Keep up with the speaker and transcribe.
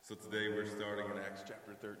So today we're starting in Acts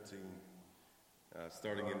chapter 13,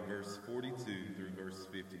 starting in verse 42 through verse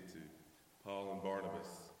 52. Paul and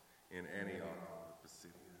Barnabas in Antioch of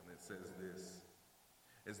Pisidia. And it says this: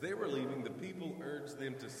 As they were leaving, the people urged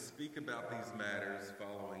them to speak about these matters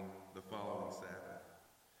following the following Sabbath.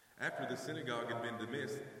 After the synagogue had been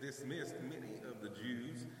dismissed, many of the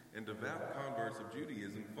Jews and devout converts of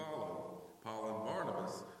Judaism followed Paul and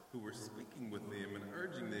Barnabas, who were speaking with them and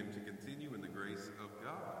urging them to continue in the grace of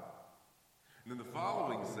God. And then the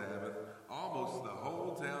following Sabbath, almost the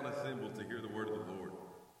whole town assembled to hear the word of the Lord.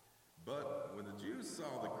 But when the Jews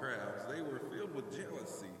saw the crowds, they were filled with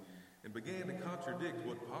jealousy and began to contradict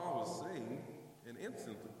what Paul was saying and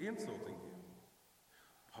insulting him.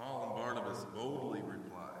 Paul and Barnabas boldly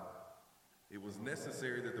replied, "It was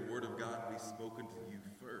necessary that the word of God be spoken to you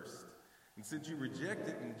first. And since you reject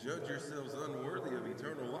it and judge yourselves unworthy of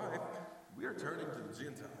eternal life, we are turning to the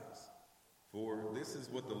Gentiles. For this is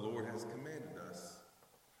what the Lord has commanded us.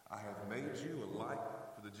 I have made you a light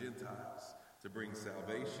for the Gentiles, to bring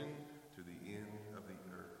salvation to the end of the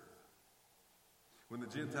earth." When the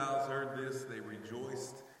Gentiles heard this, they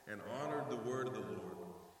rejoiced and honored the word of the Lord,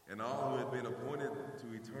 and all who had been appointed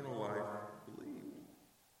to eternal life believed.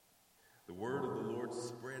 The word of the Lord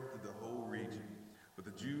spread through the whole region, but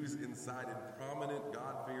the Jews incited prominent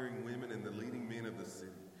God-fearing women and the leading men of the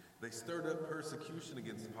city. They stirred up persecution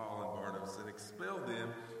against Paul and Barnabas and expelled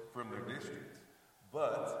them from their district.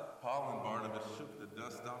 But Paul and Barnabas shook the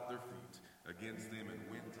dust off their feet against them and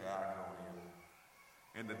went to Iconium.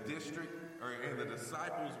 And the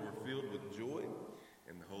disciples were filled with joy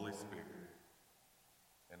and the Holy Spirit.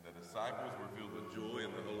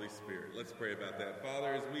 Let's pray about that.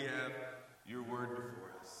 Father, as we have your word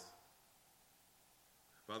before us,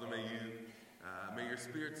 Father, may your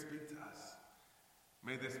Spirit speak to us.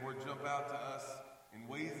 May this word jump out to us in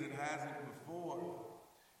ways it hasn't before.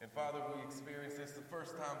 And Father, we experience this the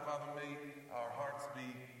first time. Father, may our hearts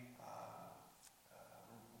be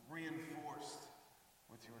reinforced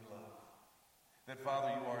with your love. That, Father,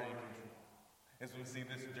 you are in control. As we see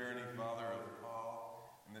this journey, Father, of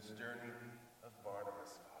Paul and this journey of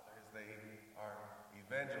Barnabas, Father, as they are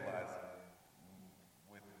evangelizing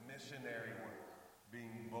with missionary work,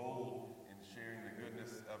 being bold in sharing the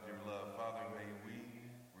goodness of your love. Father, may we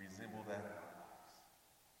resemble that in our lives.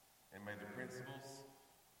 And may the principles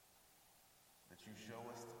that you show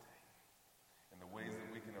us today and the ways that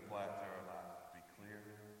we can apply it to our lives be clear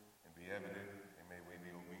and be evident, and may we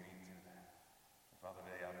be obedient to that. And Father,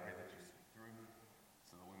 today I pray that you speak through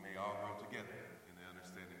so that we may all grow together in the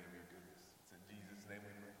understanding of your goodness. It's in Jesus' name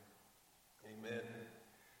we pray. Amen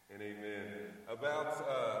and amen. About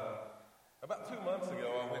 2 months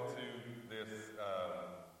ago, I went to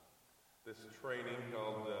this training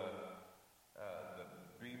called the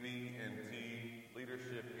BB&T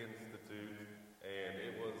Leadership Institute, and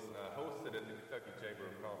it was hosted at the Kentucky Chamber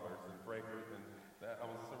of Commerce in Frankfort, and I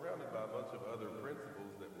was surrounded by a bunch of other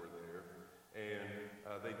principals that were there, and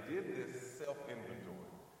they did this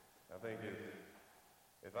self-inventory. I think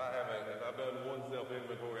if I've done one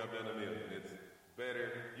self-inventory, I've done a million. It's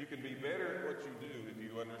better. You can be better at what you do if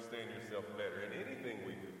you understand yourself better in anything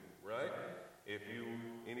we do, right?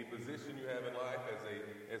 Any position you have in life,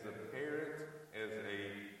 as a parent, as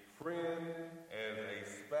a friend, as a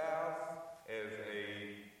spouse, as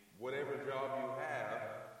a whatever job you have,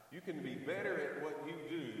 you can be better at what you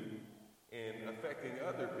do in affecting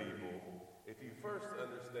other people if you first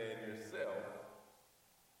understand yourself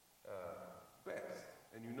best,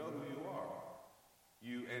 and you know who you are.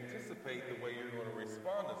 You anticipate the way you're going to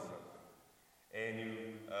respond to something, and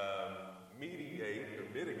you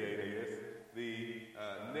mitigate, I guess, the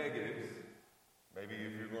negatives. Maybe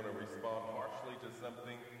if you're going to respond harshly to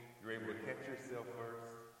something, you're able to catch yourself first,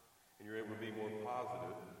 and you're able to be more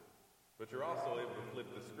positive. But you're also able to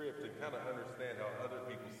flip the script and kind of understand how other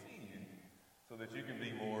people see you, so that you can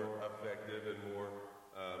be more effective and more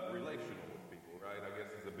relational with people, right? I guess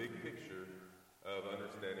it's a big picture of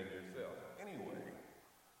understanding yourself. Anyway,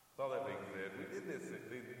 with all that being said, we did this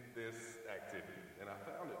activity, and I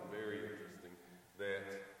found it very interesting that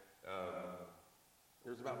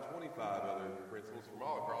there's about 25 other principals from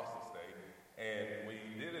all across the state, and we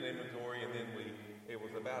did an inventory, and then it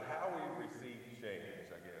was about how we received change,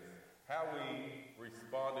 I guess, how we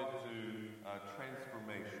responded to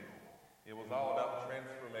transformational. It was all about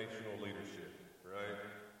transformational leadership, right?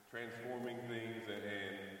 Transforming things and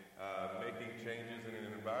making changes in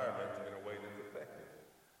an environment in a way that's effective.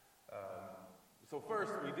 So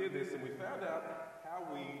first, we did this, and we found out how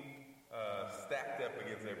we stacked up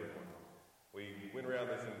against everyone. We went around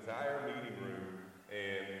this entire meeting room,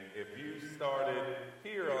 and if you started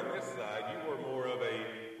here on this side, you were more of a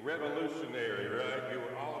revolutionary, right? You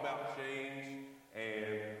were all about change,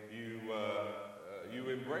 and you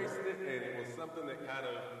embraced it, and it was something that kind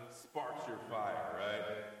of sparks your fire, right?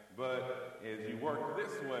 But as you worked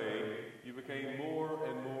this way, you became more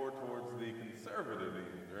and more towards the conservative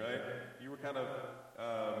end, right? You were kind of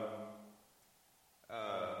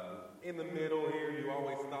in the middle here. You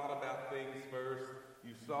always thought about things first.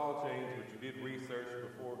 You saw change, but you did research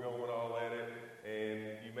before going all at it,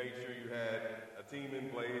 and you made sure you had a team in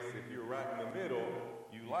place. If you're right in the middle,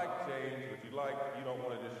 you like change, but you don't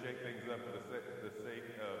want to just shake things up for the sake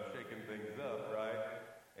of shaking things up, right?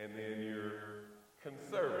 And then you're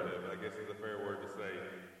conservative, I guess is a fair word to say.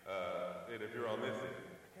 And if you're on this end,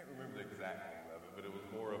 I can't remember the exact name of it, but it was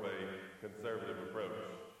more of a conservative approach.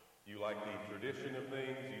 You like the tradition of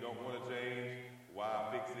things, you don't want to change.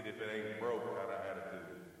 Why fix it if it ain't broke kind of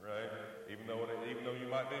attitude, right? Even though you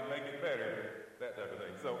might make it better, that type of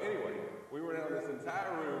thing. So anyway, we were down this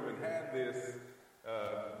entire room and had this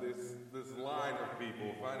line of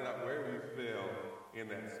people finding out where we fell in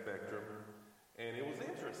that spectrum, and it was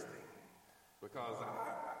interesting because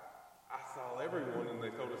I saw everyone, and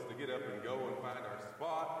they told us to get up and go and find our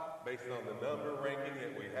spot based on the number ranking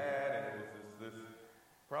that we had, and it was this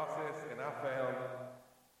process, and I found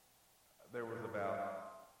there was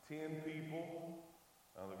about 10 people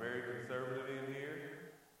on the very conservative end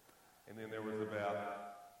here, and then there was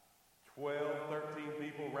about 12, 13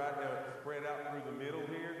 people right now spread out through the middle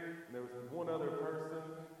here, and there was one other person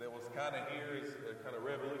that was kind of here as kind of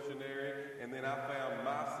revolutionary, and then I found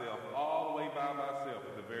myself all the way by myself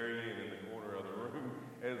at the very end in the corner of the room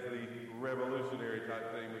as the revolutionary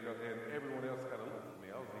type thing, and everyone else kind of looked at me.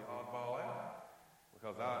 I was the oddball out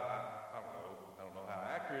because I don't know how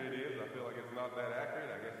accurate it is. I feel like it's not that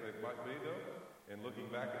accurate. I guess it might be, though. And looking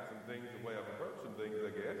back at some things, the way I've approached some things, I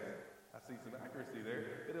guess, I see some accuracy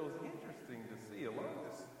there. But it was interesting to see along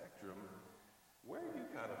this spectrum where you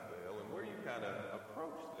kind of fell and where you kind of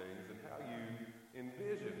approach things and how you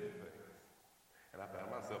envision things. And I found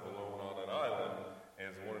myself alone on an island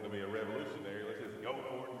as wanting to be a revolutionary. Let's just go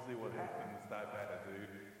for it and see what happens type attitude.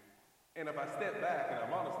 And if I step back and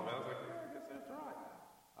I'm honest about it, I was like, yeah, I guess that's right.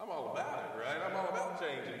 I'm all about it, right? I'm all about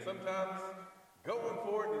changing. Sometimes going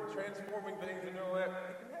for it and transforming things and all that,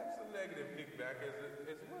 it can have some negative kickback as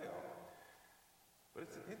well. But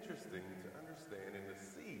it's interesting to understand and to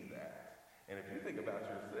see that. And if you think about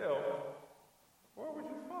yourself, where would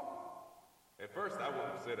you fall? At first, I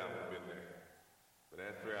wouldn't have said I would have been there. But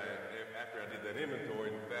after I did that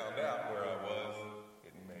inventory and found out where I was,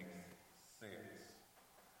 it makes sense.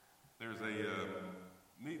 There's a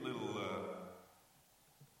neat little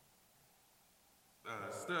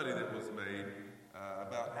study that was made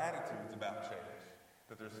about attitudes about change.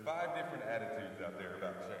 That there's 5 different attitudes out there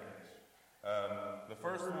about change. The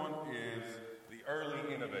first one is the early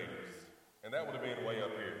innovators, and that would have been way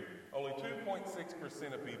up here. Only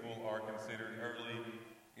 2.6% of people are considered early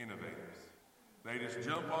innovators. They just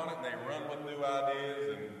jump on it and they run with new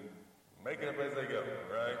ideas and make it up as they go,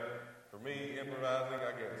 right? For me, improvising,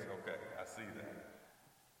 I guess, okay, I see that.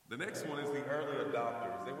 The next one is the early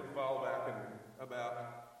adopters. They would fall back in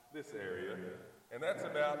about this area, and that's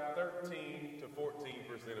about 13 to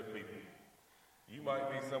 14% of people. You might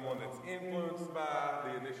be someone that's influenced by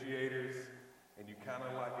the initiators, and you kind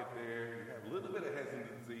of like it there. You have a little bit of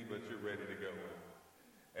hesitancy, but you're ready to go.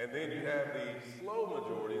 And then you have the slow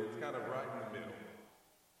majority that's kind of right in the middle.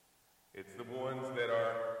 It's the ones that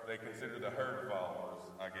they consider the herd followers,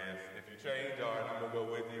 I guess. If you change, all right, I'm going to go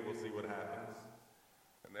with you, we'll see what happens.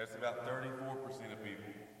 And that's about 34% of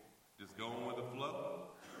people. Just going with the flow,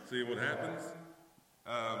 see what happens.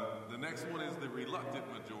 The next one is the reluctant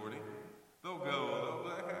majority. They'll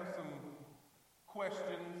have some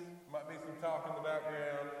questions, might be some talk in the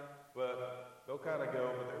background, but they'll kind of go,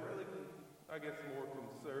 but they're really, I guess, more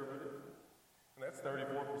conservative. And that's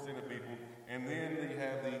 34% of people. And then you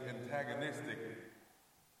have the antagonistic,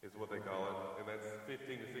 is what they call it, and that's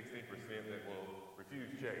 15 to 16% that will refuse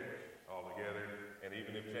change altogether. And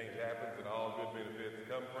even if change happens and all good benefits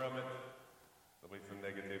come from it, there'll be some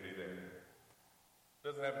negativity there.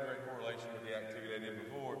 Doesn't have a great correlation with the activity I did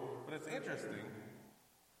before, but it's interesting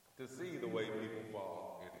to see the way people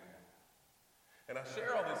fall in that. And I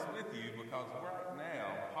share all this with you because right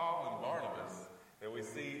now, Paul and Barnabas, that we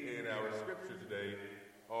see in our scripture today,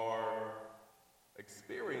 are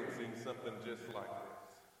experiencing something just like this.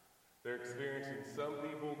 They're experiencing some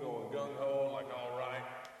people going gung-ho, like, all right,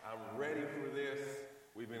 I'm ready for this.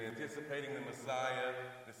 We've been anticipating the Messiah.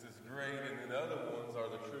 This is great. And then other ones are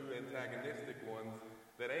the true antagonistic ones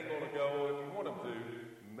that ain't going to go if you want them to,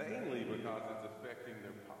 mainly because it's affecting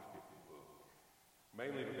their pocketbook.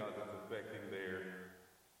 Mainly because it's affecting their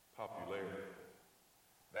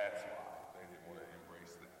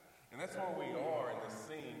that's where we are in this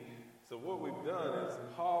scene. So what we've done is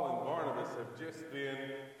Paul and Barnabas have just been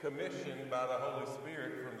commissioned by the Holy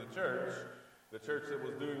Spirit from the church that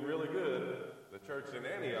was doing really good, the church in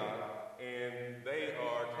Antioch, and they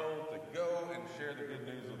are told to go and share the good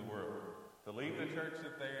news of the world, to leave the church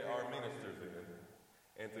that they are ministers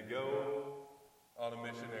in, and to go on a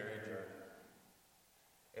missionary journey.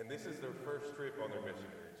 And this is their first trip on their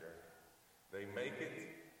missionary journey. They make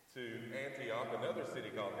it to Antioch, another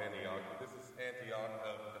city called Antioch, but this is Antioch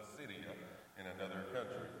of Pisidia in another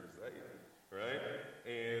country, per se, right?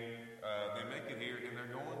 And they make it here, and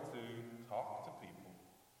they're going to talk to people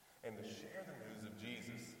and to share the news of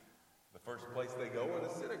Jesus. The first place they go are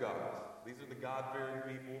the synagogues. These are the God-fearing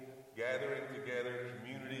people gathering together,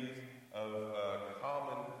 communities of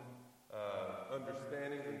common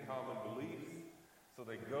understandings and common beliefs. So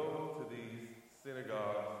they go to these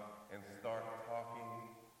synagogues and start talking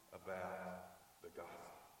about the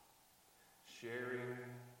gospel, sharing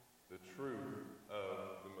the truth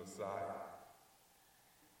of the Messiah.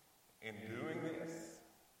 In doing this,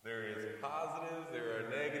 there is positives, there are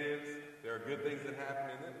negatives, there are good things that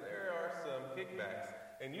happen, and then there are some kickbacks.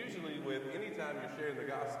 And usually anytime you're sharing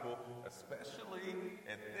the gospel, especially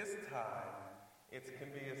at this time, it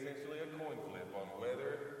can be essentially a coin flip on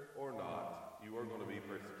whether or not you are going to be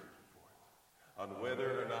persecuted for it, on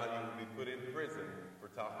whether or not you will be put in prison for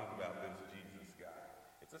talking about this Jesus guy.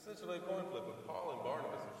 It's essentially a coin flip, but Paul and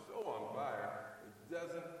Barnabas are so on fire, it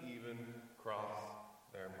doesn't even cross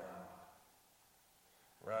their mind.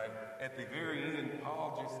 Right? At the very end,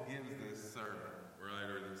 Paul just gives this sermon, right,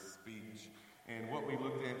 or this speech. And what we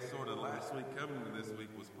looked at sort of last week, coming to this week,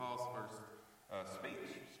 was Paul's first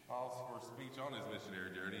speech. Paul's first speech on his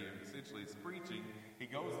missionary journey, and essentially it's preaching. He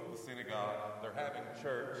goes to the synagogue, they're having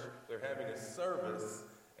church, they're having a service,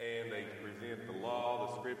 and they present the law,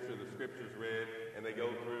 the scriptures read, and they go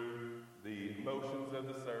through the motions of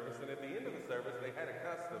the service. And at the end of the service, they had a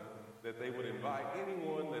custom that they would invite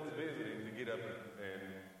anyone that's visiting to get up and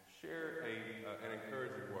share an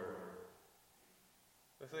encouraging word.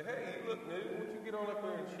 They say, hey, you look new, why don't you get on up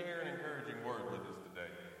there and share an encouraging word with us today?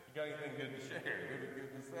 You got anything good to share,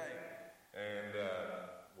 good to say? And,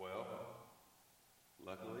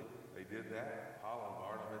 luckily, they did that. Paul and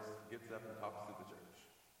Barnabas gets up and talks to the church.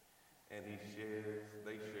 And they share,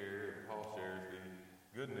 and Paul shares the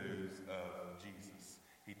good news of Jesus.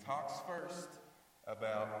 He talks first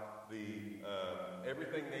about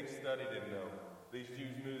everything they've studied and known. These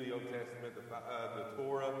Jews knew the Old Testament, the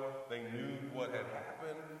Torah. They knew what had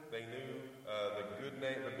happened. They knew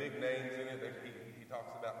the big names in it. He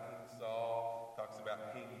talks about King Saul, talks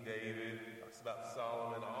about King David, talks about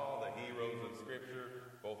Solomon, all the heroes of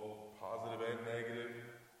Scripture, both positive and negative.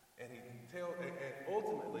 And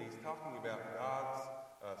ultimately, he's talking about God's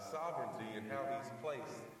sovereignty and how he's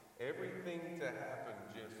placed everything to happen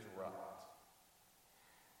just right.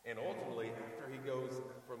 And ultimately, after he goes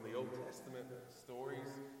from the Old Testament stories,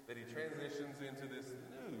 that he transitions into this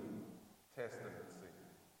New Testament scene.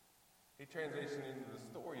 He transitions into the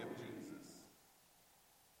story of Jesus.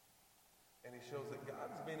 And he shows that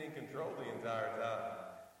God's been in control the entire time.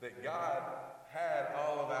 That God had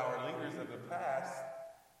all of our leaders of the past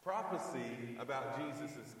prophecy about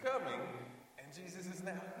Jesus' coming, and Jesus is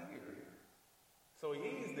now here. So he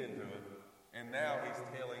eased into it, and now he's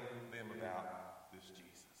telling them about this Jesus.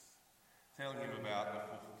 Telling him about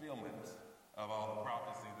the fulfillment of all the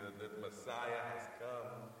prophecy that the Messiah has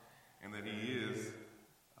come, and that he is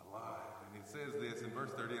alive. And he says this in verse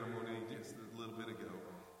 30, and I'm going to read just a little bit ago.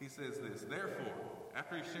 He says this, therefore,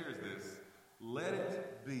 after he shares this, let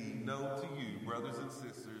it be known to you, brothers and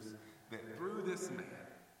sisters, that through this man,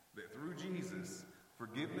 that through Jesus,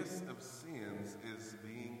 forgiveness of sins is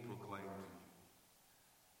being proclaimed to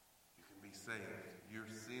you. You can be saved. Your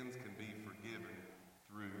sins can be forgiven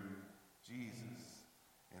through Jesus.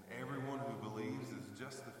 And everyone who believes is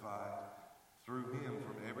justified through him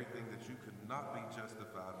from everything that you could not be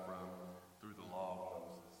justified from through the law of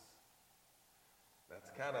Moses.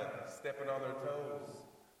 That's kind of stepping on their toes,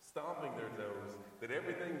 stomping their toes, that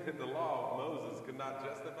everything that the law of Moses could not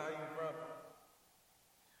justify you from,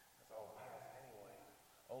 that's all past anyway.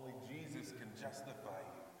 Only Jesus can justify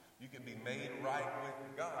you. You can be made right with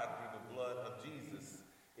God through the blood of Jesus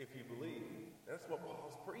if you believe. That's what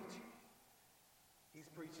Paul's preaching. He's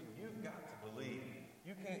preaching, you've got to believe.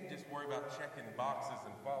 You can't just worry about checking boxes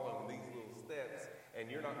and following these little steps, and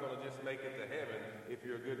you're not going to just make it to heaven if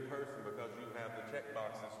you're a good person because you have the check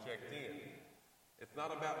boxes checked in. It's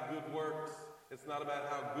not about good works. It's not about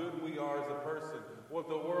how good we are as a person, what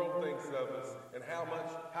the world thinks of us, and how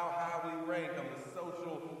high we rank on the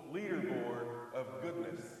social leaderboard of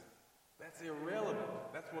goodness. That's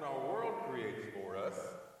irrelevant. That's what our world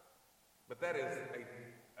that is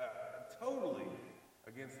totally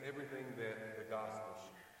against everything that the gospel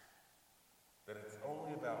shares. That it's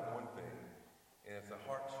only about one thing, and it's a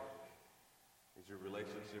heart check. Is your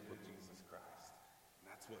relationship with Jesus Christ. And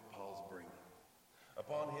that's what Paul's bringing.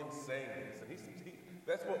 Upon him saying this, and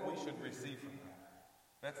that's what we should receive from that.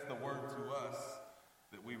 That's the word to us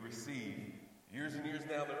that we receive years and years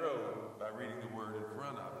down the road by reading the word in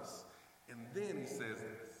front of us. And then he says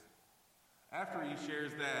this. After he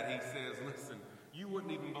shares that, he says, listen, you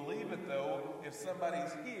wouldn't even believe it, though, if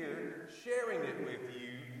somebody's here sharing it with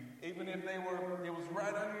you, even if it was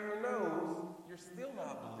right under your nose, you're still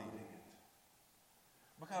not believing it.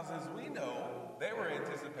 Because as we know, they were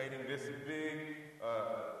anticipating this big,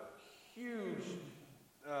 huge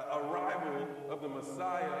arrival of the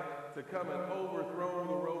Messiah to come and overthrow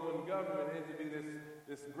the Roman government and to be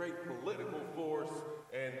this great political force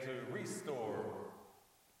and to restore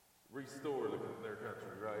their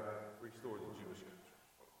country, right? Restore the Jewish country,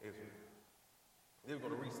 Israel. They were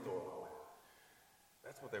going to restore all that.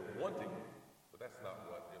 That's what they were wanting, but that's not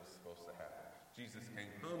what it was supposed to happen. Jesus came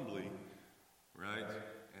humbly, right?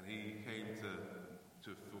 And he came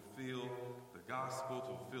to fulfill the gospel,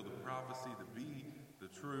 to fulfill the prophecy, to be the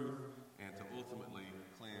truth, and to ultimately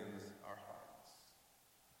cleanse our hearts.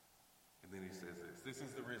 And then he says this. This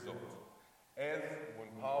is the result. As when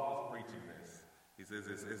Paul was preaching this, he says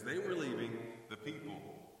this, as they were leaving, the people,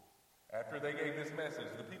 after they gave this message,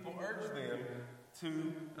 the people urged them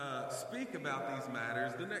to speak about these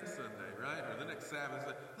matters the next Sunday, right? Or the next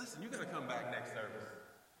Sabbath. Listen, you got to come back next service.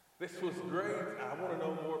 This was great. I want to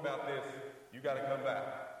know more about this. You got to come back.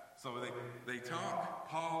 So they talk.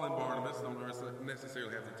 Paul and Barnabas don't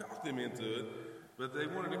necessarily have to talk them into it, but they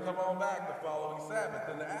wanted to come on back the following Sabbath.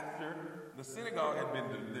 And after the synagogue had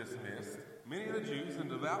been dismissed, many of the Jews and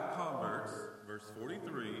devout converts, verse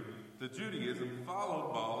 43, to Judaism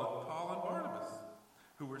followed Paul and Barnabas,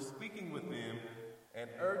 who were speaking with them and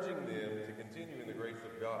urging them to continue in the grace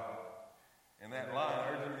of God. And that line,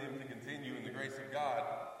 urging them to continue in the grace of God,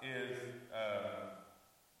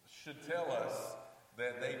 should tell us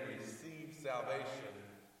that they received salvation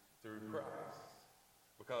through Christ,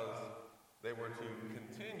 because they were to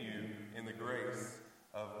continue in the grace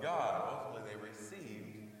of God. Ultimately, they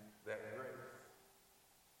received that grace.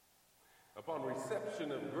 Upon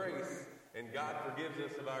reception of grace, and God forgives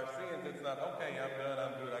us of our sins, it's not, okay, I'm done,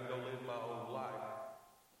 I'm good, I can go live my own life.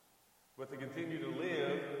 But to continue to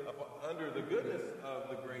live under the goodness of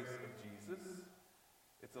the grace of Jesus,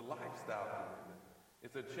 it's a lifestyle commitment.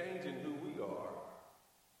 It's a change in who we are,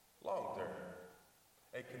 long term.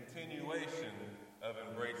 A continuation of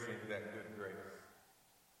embracing that good grace.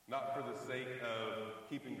 Not for the sake of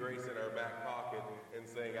keeping grace in our back pocket and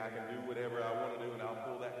saying I can do whatever I want to do and I'll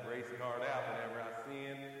pull that grace card out whenever I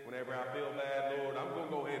sin, whenever I feel bad. Lord, I'm going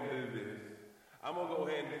to go ahead and do this. I'm going to go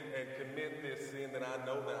ahead and commit this sin that I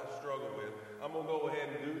know that I struggle with. I'm going to go ahead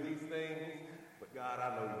and do these things, but God,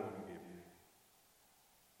 I know you won't forgive me.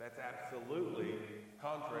 That's absolutely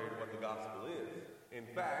contrary to what the gospel is. In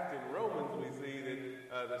fact, in Romans we see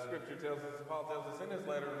that the scripture tells us, Paul tells us in his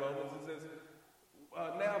letter in Romans, it says,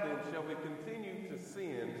 now then, shall we continue to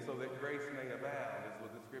sin so that grace may abound, is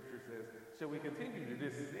what the scripture says. Shall we continue to do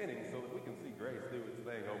sinning so that we can see grace do its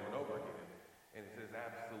thing over and over again? And it says,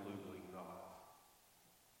 absolutely not.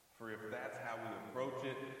 For if that's how we approach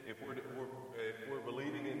it, if we're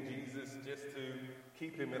believing in Jesus just to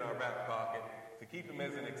keep him in our back pocket, to keep him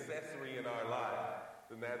as an accessory in our life,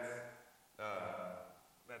 then that's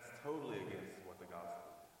totally against what the gospel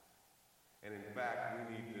is. And in fact,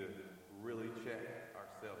 we need to really check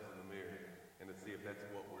ourselves in the mirror and to see if that's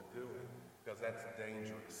what we're doing, because that's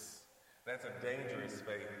dangerous. That's a dangerous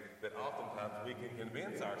faith that oftentimes we can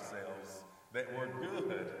convince ourselves that we're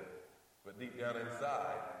good, but deep down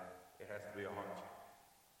inside, it has to be a heart check.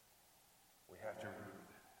 We have to remember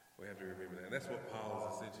that. We have to remember that. And that's what Paul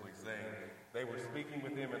is essentially saying. They were speaking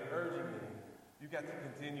with him and urging him, you got to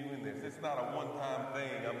continue in this. It's not a one-time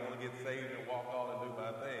thing. I'm going to get saved and walk on and do my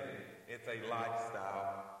thing. It's a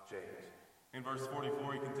lifestyle change. In verse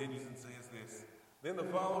 44, he continues and says this. Then the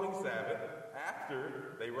following Sabbath,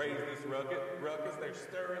 after they raise this ruckus, they're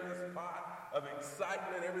stirring this pot of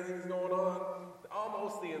excitement, everything's going on.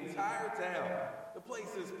 Almost the entire town, the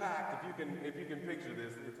place is packed, if you can picture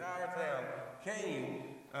this. The entire town came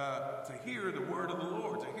to hear the word of the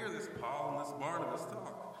Lord, to hear this Paul and this Barnabas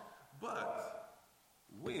talk. But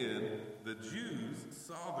when the Jews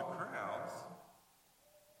saw the crowds,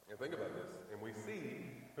 and think about this, and we see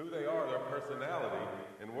who they are, their personality,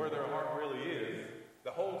 and where their heart really is.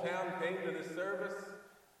 The whole town came to this service,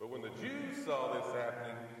 but when the Jews saw this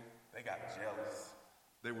happening, they got jealous.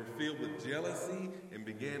 They were filled with jealousy and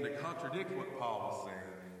began to contradict what Paul was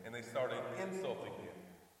saying, and they started insulting him.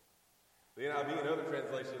 The NIV and other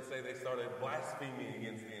translations say they started blaspheming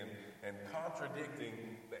against him and contradicting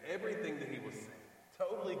everything that he was saying,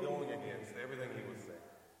 totally going against everything he was saying.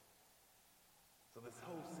 So this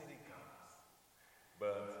whole city comes.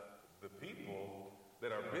 But the people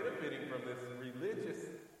that are benefiting from this religious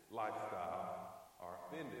lifestyle are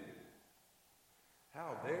offended.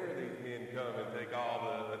 How dare these men come and take all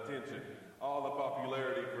the attention, all the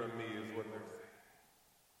popularity from me is what they're saying.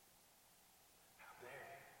 How dare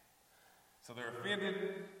you? So they're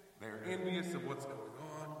offended, they're envious of what's going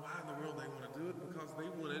on. Why in the world they want to do it? Because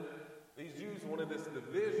these Jews wanted this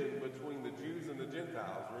division between the Jews and the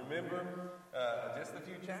Gentiles. Remember, just a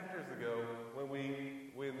few chapters ago, when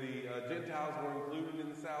the Gentiles were included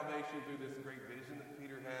in salvation through this great vision that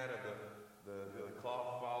Peter had of the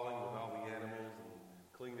cloth falling with all the animals and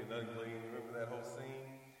clean and unclean. Remember that whole scene?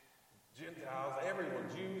 Gentiles, everyone,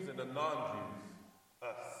 Jews and the non-Jews,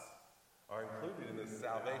 us, are included in this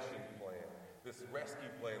salvation plan, this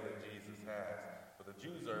rescue plan that Jesus has. But the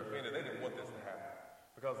Jews are offended. They didn't want this to happen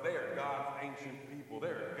because they are God's ancient people.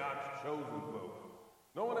 They are God's chosen folk.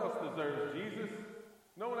 No one else deserves Jesus.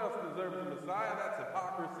 No one else deserves the Messiah. That's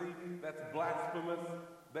hypocrisy. That's blasphemous.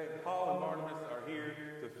 Paul and Barnabas are here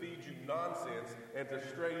to feed you nonsense and to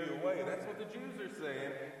stray you away. That's what the Jews are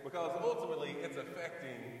saying, because ultimately it's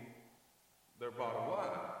affecting their bottom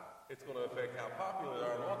line. It's going to affect how popular they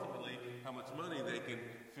are and ultimately how much money they can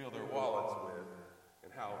fill their wallets with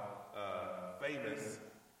and how famous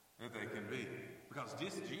that they can be. Because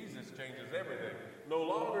just Jesus changes everything. No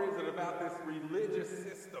longer is it about this religious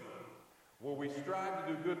system where we strive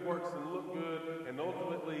to do good works and look good and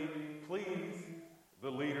ultimately please the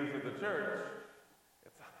leaders of the church.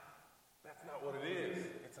 That's not what it is.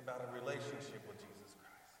 It's about a relationship with Jesus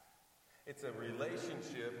Christ. It's a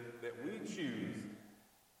relationship that we choose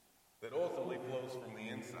that ultimately flows from the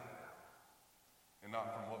inside out and not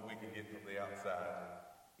from what we can get from the outside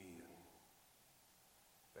in.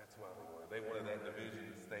 That's why they wanted that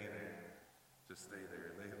division to stay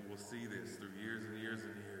there. And we'll see this through years and years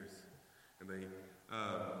and years.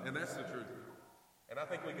 And that's the truth. And I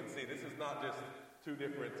think we can see this is not just two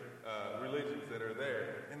different religions that are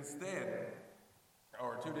there. Instead,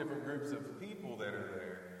 or two different groups of people that are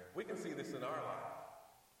there. We can see this in our life.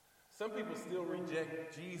 Some people still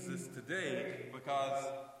reject Jesus today because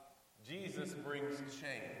Jesus brings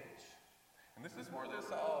change. And this is where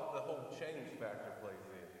the whole change factor plays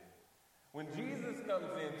in. When Jesus comes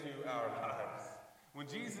into our lives, when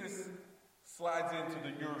Jesus slides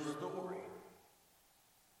into your story,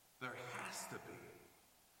 there has to be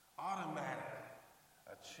automatic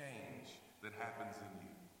a change that happens in you.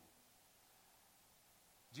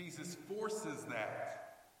 Jesus forces that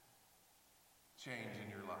change in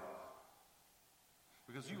your life.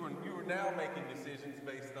 Because you are now making decisions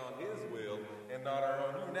based on His will and not our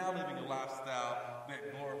own. You're now living a lifestyle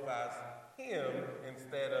that glorifies Him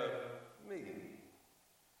instead of me.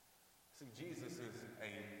 See, Jesus is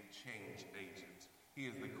a change agent. He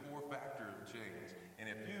is the core factor of change. And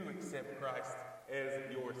if you accept Christ as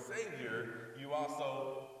your Savior, you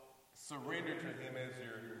also surrender to Him as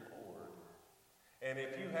your Lord. And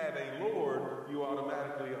if you have a Lord, you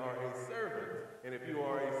automatically are a servant. And if you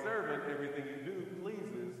are a servant, everything you do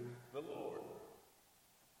pleases the Lord.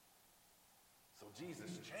 So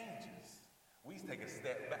Jesus changes. We take a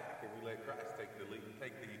step back and we let Christ take the lead,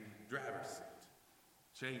 take the driver's seat.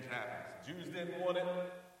 Change happens. Jews didn't want it.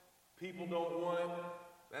 People don't want it.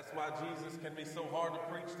 That's why Jesus can be so hard to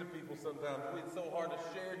preach to people sometimes. It's so hard to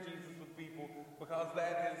share Jesus with people because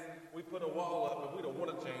we put a wall up and we don't want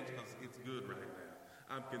to change because it's good right now.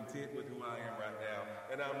 I'm content with who I am right now.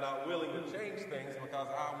 And I'm not willing to change things because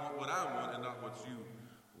I want what I want and not what you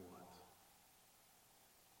want.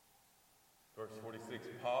 Verse 46,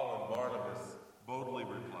 Paul and Barnabas boldly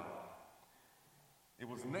replied. It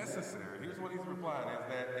was necessary. Here's what he's replying.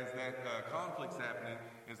 As that conflict's happening,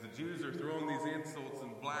 as the Jews are throwing these insults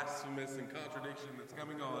and blasphemous and contradiction that's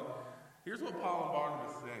coming on, here's what Paul and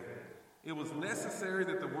Barnabas say. It was necessary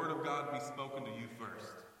that the word of God be spoken to you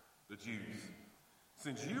first, the Jews.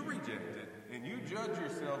 Since you reject it, and you judge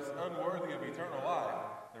yourselves unworthy of eternal life,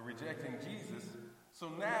 they're rejecting Jesus, so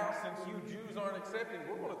now, since you Jews aren't accepting,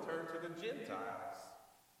 we're going to turn to the Gentiles.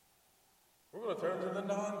 We're going to turn to the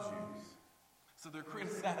non-Jews. So they're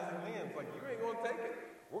criticizing them. It's like, you ain't going to take it.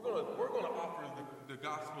 We're going to offer the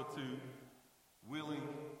gospel to willing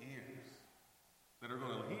ears that are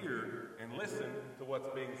going to hear and listen to what's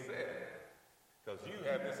being said. Because you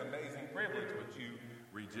have this amazing privilege, but you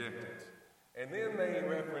reject it. And then they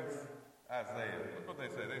reference Isaiah. Look what they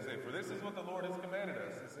say. They say, "For this is what the Lord has commanded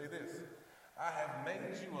us." They say this: "I have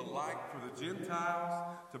made you a light for the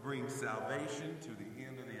Gentiles to bring salvation to the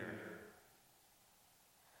end of the earth."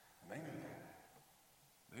 And they knew that.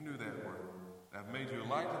 They knew that word. "I've made you a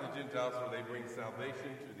light to the Gentiles, for they bring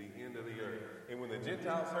salvation to the end of the earth." And when the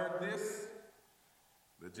Gentiles heard this,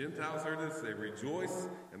 they rejoiced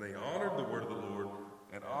and they honored the word of the Lord,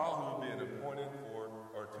 and all who have been appointed for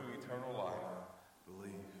or to eternal life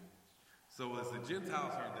believe. So as the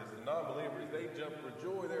Gentiles heard this, the non-believers, they jumped for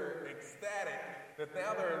joy. They're ecstatic that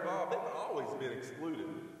now they're involved. They've always been excluded,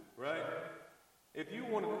 right? If you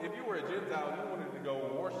were a Gentile, you wanted to go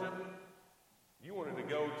worship, you wanted to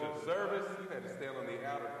go to service, you had to stand on the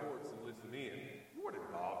outer courts and listen in. You weren't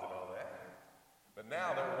involved in all that. But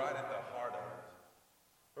now they're right at the heart of it.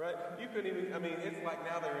 Right? You couldn't even, it's like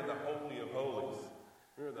now they're in the Holy of Holies.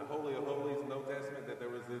 Remember the Holy of Holies in the Old Testament, that there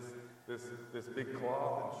was this big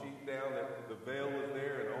cloth and sheet down, that the veil was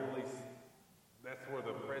there, and only that's where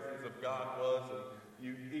the presence of God was,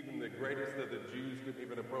 and even the greatest of the Jews couldn't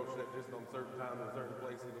even approach that just on certain times in certain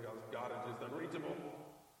places because God is just unreachable.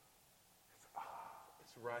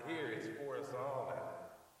 It's right here. It's for us all now.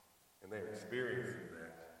 And they're experiencing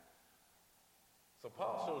that. So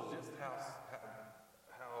Paul shows just how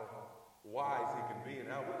wise he can be and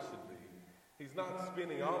how we should be. He's not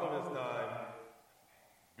spending all of his time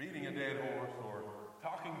beating a dead horse or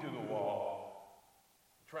talking to the wall,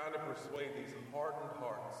 trying to persuade these hardened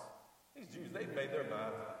hearts. These Jews, they've made their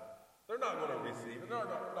minds up. They're not going to receive it. They're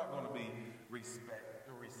not going to be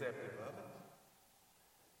receptive of it.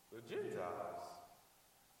 The Gentiles,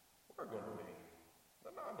 we're going to be.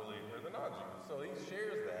 The non-believer, the non-Jews. So he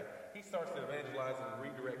shares that. He starts to evangelize and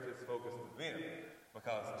redirect his focus to them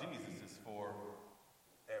because Jesus is for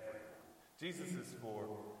everyone. Jesus is for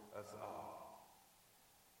us all.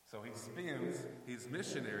 So he spends his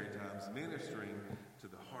missionary times ministering to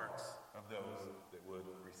the hearts of those that would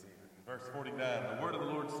receive it. In verse 49, the word of the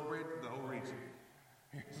Lord spread to the whole region.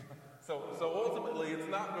 So ultimately, it's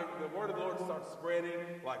not the word of the Lord starts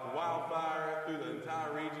spreading like wildfire through the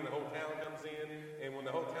entire region. The whole town comes in, and when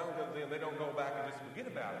the whole town comes in, they don't go back and just forget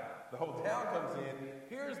about it. The whole town comes in,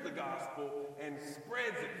 hears the gospel, and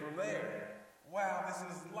spreads it from there. Wow, this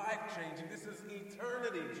is life-changing. This is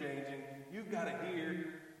eternity-changing. You've got to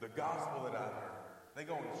hear the gospel that I've heard. They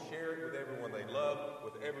go and share it with everyone they love,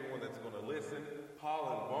 with everyone that's going to listen.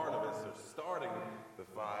 Paul and Barnabas are starting the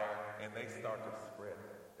fire, and they start to spread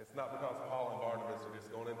it. It's not because Paul and Barnabas are just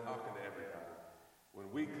going and talking to everybody. When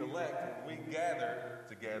we collect, when we gather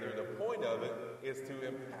together, the point of it is to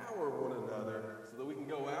empower one another so that we can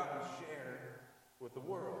go out and share with the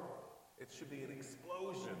world. It should be an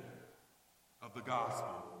explosion of the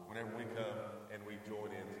gospel whenever we come and we join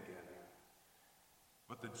in together.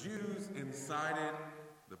 But the Jews incited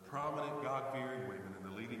the prominent God-fearing women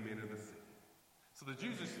and the leading men in the city. So the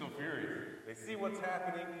Jews are still furious. They see what's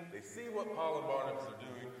happening. They see what Paul and Barnabas are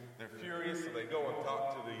doing. They're furious, so they go and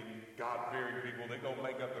talk to the God-fearing people. They go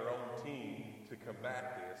make up their own team to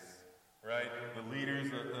combat this, right? The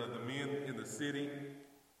leaders, the men in the city.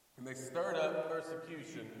 And they stirred up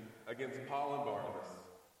persecution against Paul and Barnabas.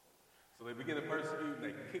 So they begin to persecute, and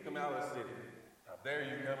they kick them out of the city. How dare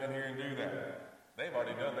you come in here and do that? They've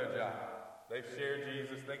already done their job. They've shared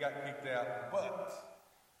Jesus. They got kicked out. But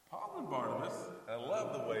Paul and Barnabas, and I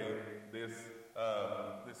love the way this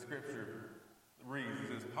scripture reads.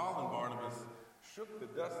 It says, Paul and Barnabas shook the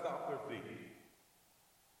dust off their feet.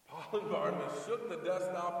 Paul and Barnabas shook the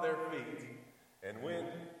dust off their feet and went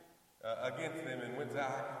against them and went to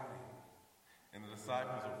Iconium. And the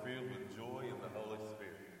disciples were filled with joy in the Holy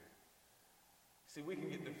Spirit. See, we can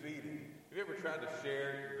get defeated. Have you ever tried to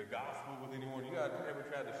share the gospel with anyone? You ever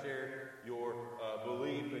tried to share your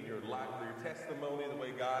belief and your life, your testimony, the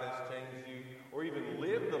way God has changed you, or even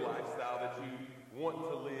live the lifestyle that you want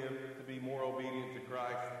to live to be more obedient to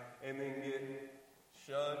Christ, and then get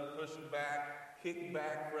shunned, pushed back, kicked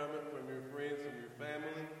back from it, from your friends, from your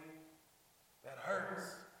family? That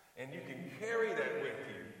hurts. And you can carry that with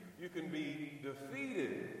you. You can be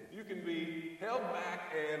defeated. You can be held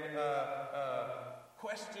back and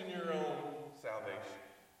question your own salvation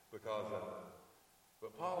because of it.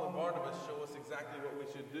 But Paul and Barnabas show us exactly what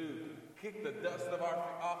we should do. Kick the dust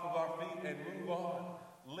off of our feet and move on.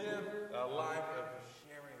 Live